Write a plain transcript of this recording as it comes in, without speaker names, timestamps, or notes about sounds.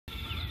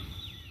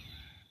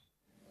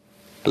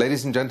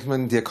Ladies and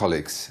gentlemen, dear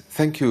colleagues,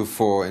 thank you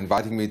for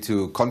inviting me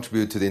to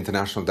contribute to the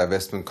International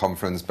Divestment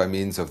Conference by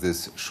means of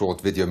this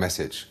short video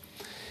message.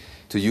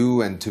 To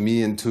you and to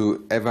me and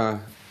to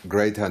ever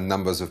greater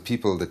numbers of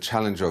people, the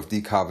challenge of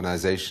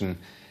decarbonization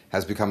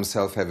has become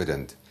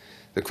self-evident.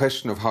 The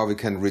question of how we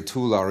can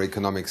retool our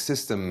economic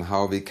system,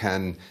 how we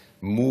can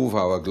move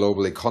our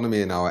global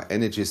economy and our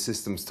energy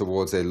systems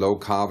towards a low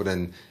carbon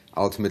and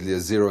ultimately a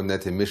zero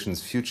net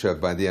emissions future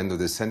by the end of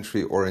this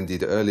century or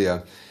indeed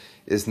earlier,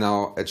 is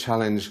now a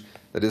challenge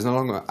that is no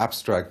longer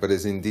abstract but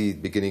is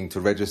indeed beginning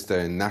to register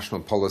in national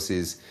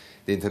policies,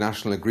 the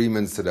international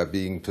agreements that are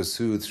being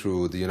pursued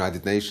through the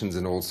United Nations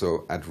and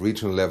also at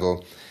regional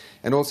level,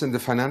 and also in the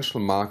financial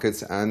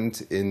markets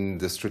and in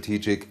the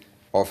strategic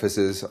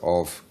offices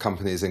of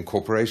companies and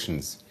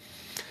corporations.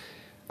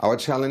 Our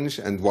challenge,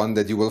 and one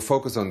that you will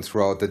focus on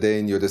throughout the day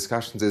in your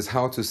discussions, is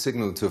how to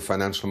signal to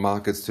financial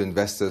markets, to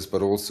investors,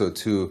 but also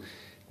to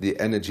the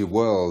energy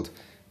world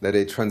that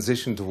a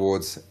transition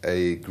towards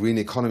a green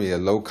economy, a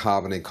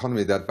low-carbon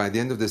economy, that by the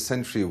end of this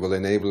century will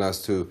enable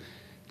us to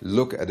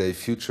look at a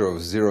future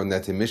of zero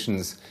net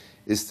emissions,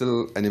 is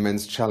still an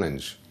immense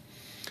challenge.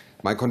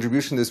 My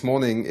contribution this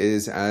morning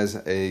is as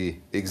an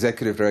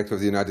Executive Director of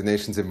the United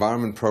Nations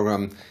Environment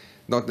Programme,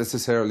 not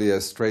necessarily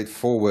a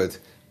straightforward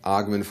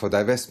argument for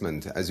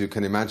divestment. As you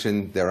can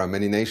imagine, there are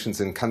many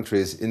nations and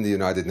countries in the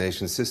United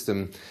Nations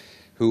system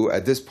who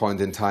at this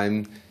point in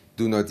time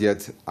do not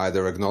yet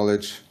either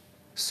acknowledge,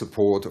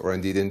 support or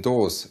indeed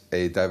endorse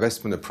a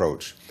divestment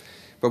approach.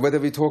 But whether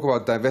we talk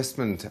about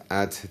divestment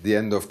at the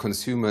end of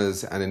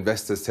consumers and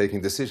investors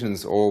taking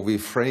decisions, or we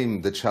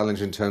frame the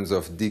challenge in terms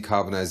of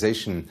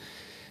decarbonization,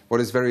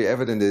 what is very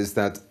evident is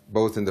that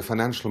both in the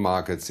financial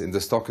markets, in the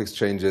stock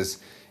exchanges,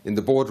 in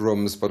the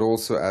boardrooms, but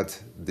also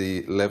at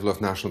the level of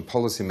national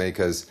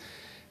policymakers,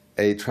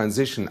 a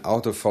transition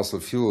out of fossil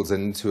fuels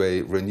and into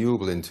a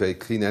renewable, into a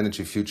clean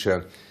energy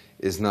future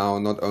is now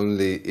not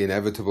only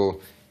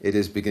inevitable, it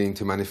is beginning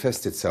to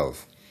manifest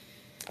itself.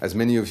 As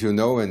many of you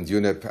know, and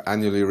UNEP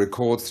annually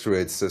records through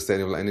its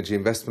sustainable energy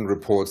investment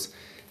reports,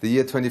 the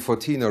year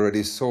 2014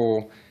 already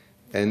saw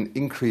an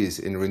increase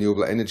in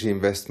renewable energy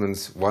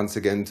investments once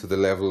again to the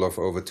level of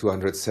over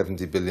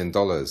 $270 billion.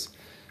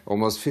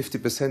 Almost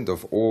 50%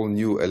 of all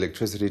new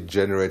electricity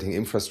generating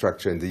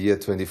infrastructure in the year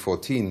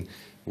 2014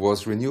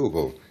 was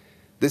renewable.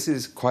 This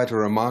is quite a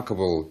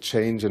remarkable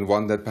change, and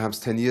one that perhaps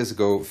 10 years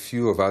ago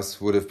few of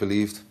us would have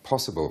believed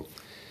possible.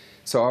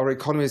 So our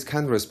economies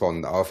can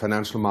respond, our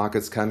financial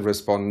markets can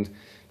respond,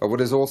 but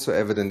what is also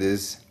evident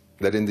is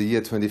that in the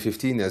year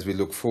 2015, as we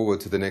look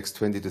forward to the next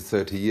 20 to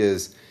 30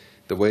 years,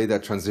 the way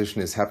that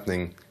transition is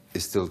happening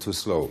is still too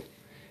slow.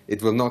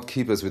 It will not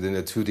keep us within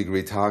a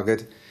 2-degree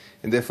target,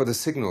 and therefore the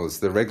signals,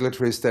 the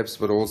regulatory steps,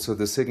 but also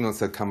the signals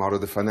that come out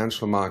of the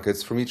financial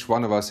markets from each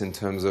one of us in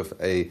terms of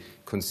a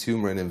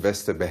consumer and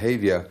investor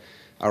behavior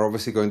are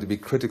obviously going to be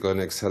critical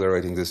in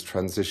accelerating this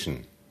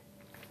transition.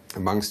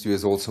 Amongst you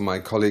is also my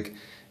colleague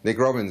Nick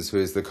Robbins, who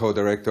is the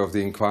co-director of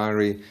the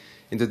inquiry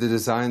into the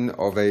design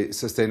of a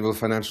sustainable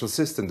financial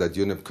system that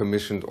UNEP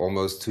commissioned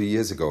almost 2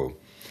 years ago.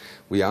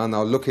 We are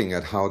now looking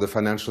at how the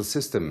financial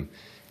system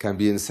can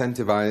be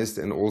incentivized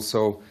and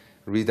also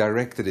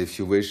redirected, if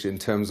you wish, in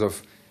terms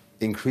of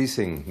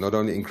increasing, not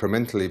only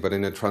incrementally, but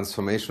in a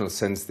transformational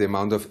sense, the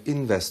amount of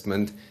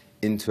investment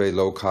into a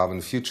low-carbon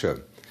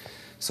future.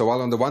 So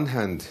while on the one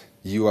hand,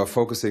 you are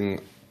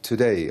focusing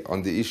today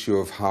on the issue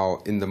of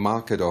how in the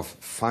market of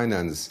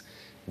finance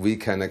we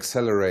can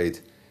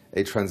accelerate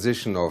a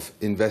transition of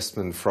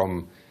investment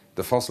from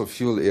the fossil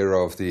fuel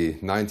era of the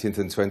 19th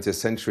and 20th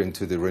century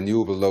into the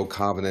renewable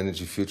low-carbon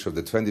energy future of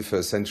the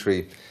 21st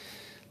century,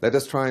 let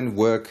us try and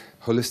work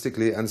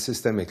holistically and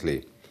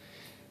systemically.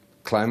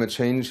 Climate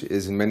change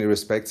is in many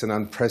respects an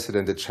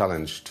unprecedented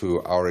challenge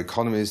to our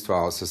economies, to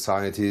our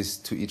societies,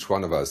 to each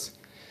one of us.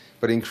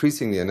 But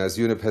increasingly, and as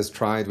UNEP has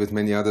tried with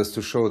many others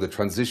to show, the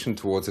transition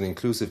towards an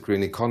inclusive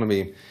green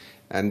economy,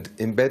 and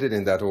embedded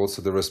in that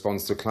also the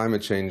response to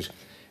climate change,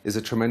 is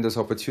a tremendous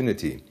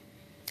opportunity.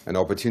 An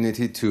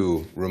opportunity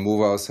to remove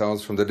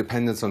ourselves from the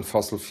dependence on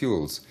fossil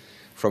fuels,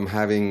 from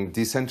having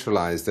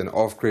decentralized and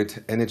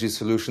off-grid energy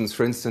solutions,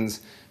 for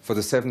instance, for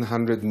the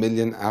 700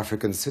 million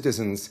African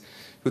citizens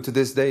who to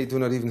this day do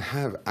not even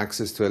have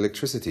access to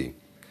electricity.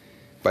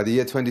 By the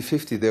year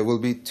 2050, there will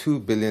be 2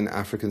 billion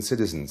African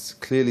citizens.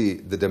 Clearly,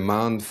 the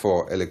demand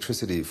for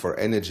electricity, for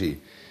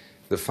energy,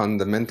 the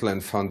fundamental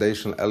and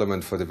foundational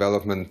element for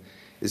development,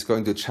 is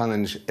going to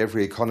challenge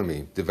every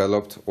economy,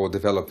 developed or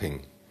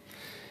developing.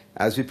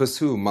 As we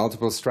pursue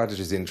multiple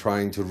strategies in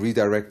trying to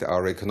redirect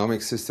our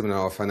economic system and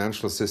our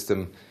financial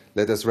system,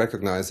 let us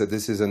recognize that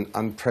this is an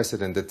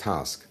unprecedented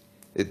task.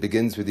 It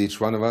begins with each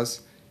one of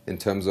us in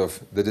terms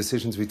of the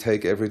decisions we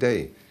take every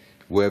day,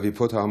 where we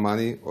put our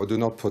money or do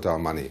not put our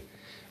money,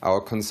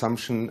 our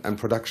consumption and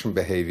production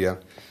behavior,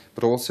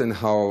 but also in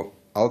how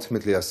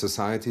ultimately as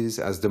societies,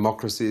 as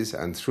democracies,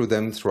 and through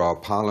them, through our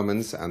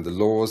parliaments and the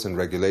laws and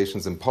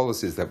regulations and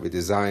policies that we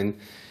design,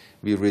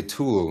 we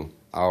retool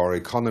our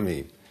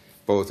economy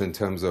both in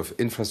terms of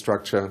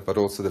infrastructure, but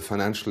also the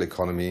financial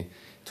economy,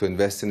 to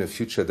invest in a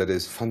future that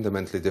is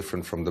fundamentally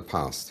different from the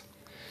past.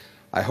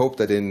 I hope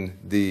that in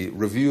the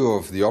review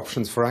of the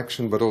options for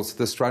action, but also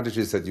the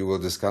strategies that you will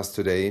discuss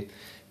today,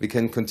 we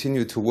can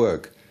continue to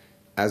work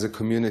as a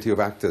community of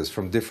actors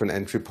from different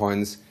entry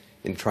points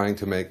in trying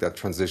to make that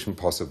transition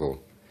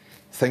possible.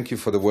 Thank you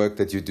for the work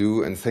that you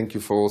do, and thank you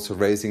for also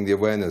raising the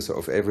awareness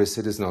of every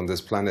citizen on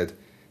this planet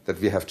that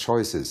we have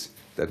choices,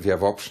 that we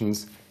have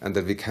options, and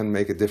that we can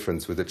make a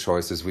difference with the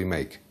choices we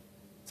make.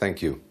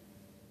 Thank you.